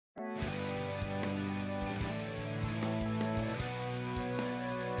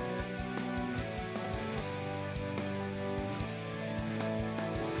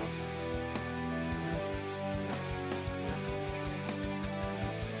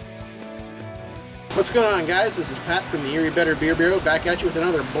What's going on, guys? This is Pat from the Erie Better Beer Bureau, back at you with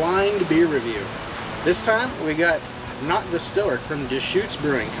another blind beer review. This time we got not the Stoic from Deschutes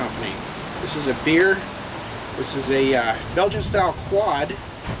Brewing Company. This is a beer. This is a Belgian style quad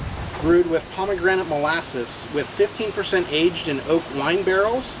brewed with pomegranate molasses with 15% aged in oak wine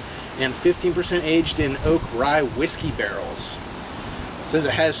barrels and 15% aged in oak rye whiskey barrels. It says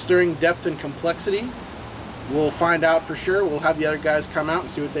it has stirring depth and complexity. We'll find out for sure. We'll have the other guys come out and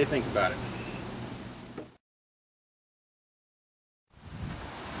see what they think about it.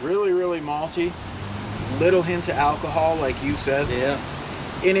 Really malty. Little hint of alcohol, like you said. Yeah.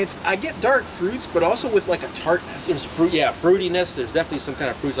 And I get dark fruits, but also with like a tartness. There's fruit, yeah, fruitiness. There's definitely some kind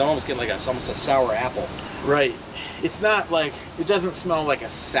of fruits. I'm almost getting like almost a sour apple. Right. It's not like, it doesn't smell like a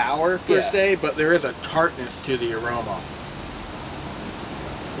sour per se, but there is a tartness to the aroma.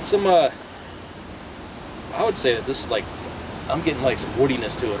 It's some, I would say that this is like, I'm getting like some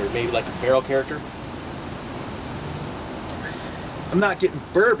woodiness to it, or maybe like a barrel character. I'm not getting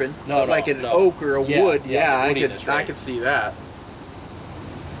bourbon, but like an oak or a wood. Yeah, I could see that.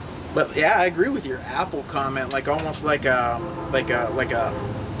 But yeah, I agree with your apple comment. Like almost like a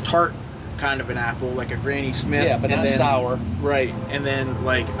tart kind of an apple, like a Granny Smith. Yeah, but not sour. Right, and then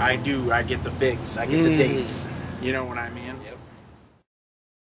like I get the figs, I get the dates. You know what I mean?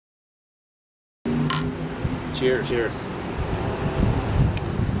 Yep. Cheers. Cheers.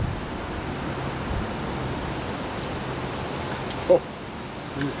 Oh.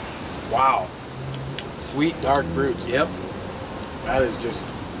 Wow. Sweet dark fruits. Yep. That is just...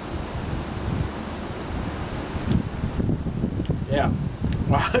 Yeah.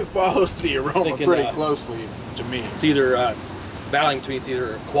 Well, it follows the aroma pretty closely to me. It's either battling between it's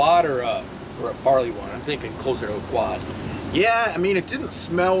either a quad or a barley one. I'm thinking closer to a quad. Yeah, I mean it didn't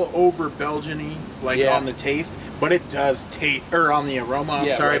smell over Belgian-y like on the taste, but it does taste, or on the aroma.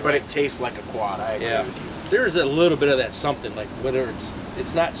 I'm sorry, but it tastes like a quad. I agree with you. There's a little bit of that something, like whether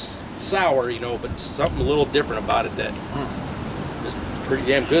it's not sour, you know, but just something a little different about it that is pretty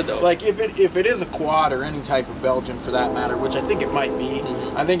damn good though. Like if it is a quad or any type of Belgian for that matter, which I think it might be,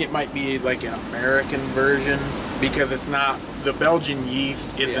 I think it might be like an American version because it's not, the Belgian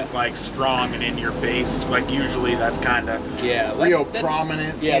yeast isn't like strong and in your face. Like usually that's kind of real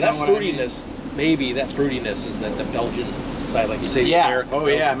prominent. Yeah, that fruitiness, maybe that fruitiness is that the Belgian side, like you say. Yeah. American Oh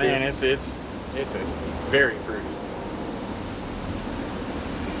yeah, man, it's a very fruity.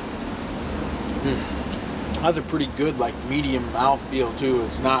 Has a pretty good like medium mouthfeel too.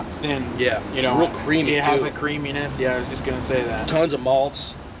 It's not thin. Yeah, you know, it's real creamy. It has a creaminess. Yeah, I was just gonna say that. Tons of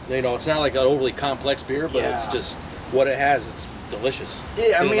malts. You know, it's not like an overly complex beer, but it's just what it has. It's delicious.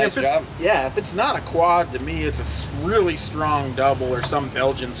 Yeah, I mean, if it's not a quad, to me, it's a really strong double or some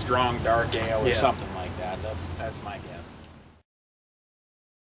Belgian strong dark ale or something like that. That's my guess.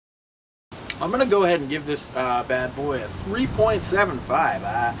 I'm gonna go ahead and give this bad boy a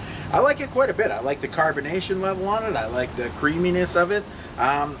 3.75. I like it quite a bit. I like the carbonation level on it. I like the creaminess of it.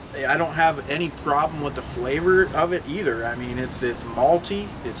 I don't have any problem with the flavor of it either. I mean, it's malty,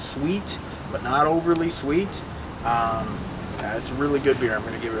 it's sweet, but not overly sweet. It's a really good beer. I'm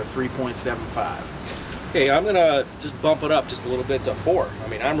going to give it a 3.75. Okay, I'm going to just bump it up just a little bit to 4. I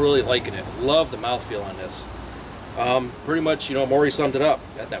mean, I'm really liking it. Love the mouthfeel on this. Pretty much, you know, Maury summed it up.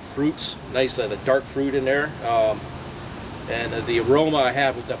 Got that fruits, nice, the dark fruit in there. And the aroma I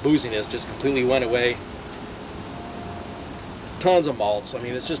have with that booziness just completely went away. Tons of malts. I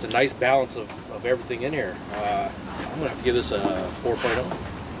mean, it's just a nice balance of everything in here. I'm going to have to give this a 4.0.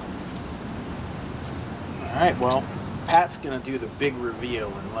 All right, well, Pat's going to do the big reveal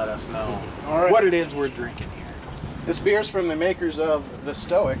and let us know what it is we're drinking here. This beer is from the makers of the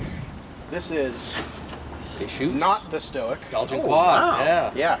Stoic. This is Deschutes? Not the Stoic. Belgian quad.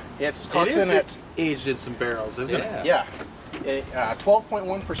 Wow. Yeah, it's comes in at aged in some barrels, isn't it? Yeah.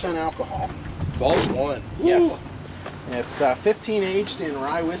 12.1% alcohol. 12.1. Yes. It's 15 aged in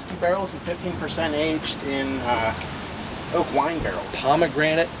rye whiskey barrels and 15% aged in oak wine barrels.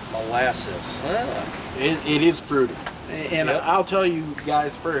 Pomegranate molasses. It is fruity. And I'll tell you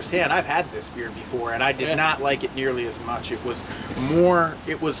guys firsthand, I've had this beer before and I did not like it nearly as much. It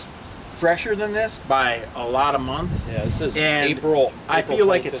was fresher than this by a lot of months. Yeah, this is and April I feel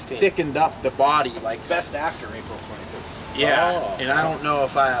like it's thickened up the body. Like best after April 2015. Yeah, and I don't know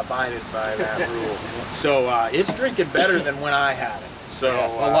if I abided by that rule. So it's drinking better than when I had it. So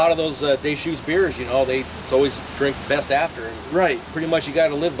a lot of those Deschutes beers, you know, it's always drink best after. And pretty much you got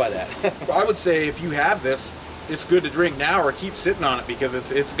to live by that. I would say if you have this, it's good to drink now or keep sitting on it because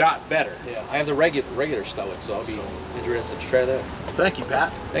it's got better. Yeah, I have the regular Stoic, so I'll be interested to try that. Thank you,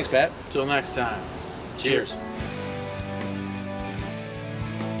 Pat. Thanks, Pat. Till next time. Cheers.